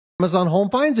Amazon Home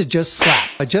Finds, it just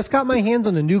slapped. I just got my hands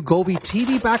on the new Gobi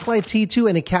TV Backlight T2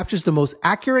 and it captures the most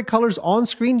accurate colors on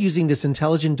screen using this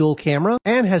intelligent dual camera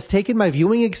and has taken my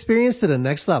viewing experience to the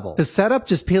next level. To set up,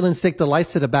 just peel and stick the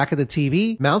lights to the back of the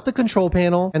TV, mount the control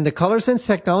panel, and the color sense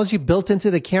technology built into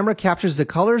the camera captures the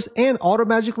colors and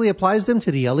automatically applies them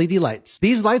to the LED lights.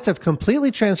 These lights have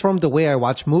completely transformed the way I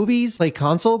watch movies, play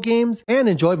console games, and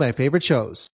enjoy my favorite shows.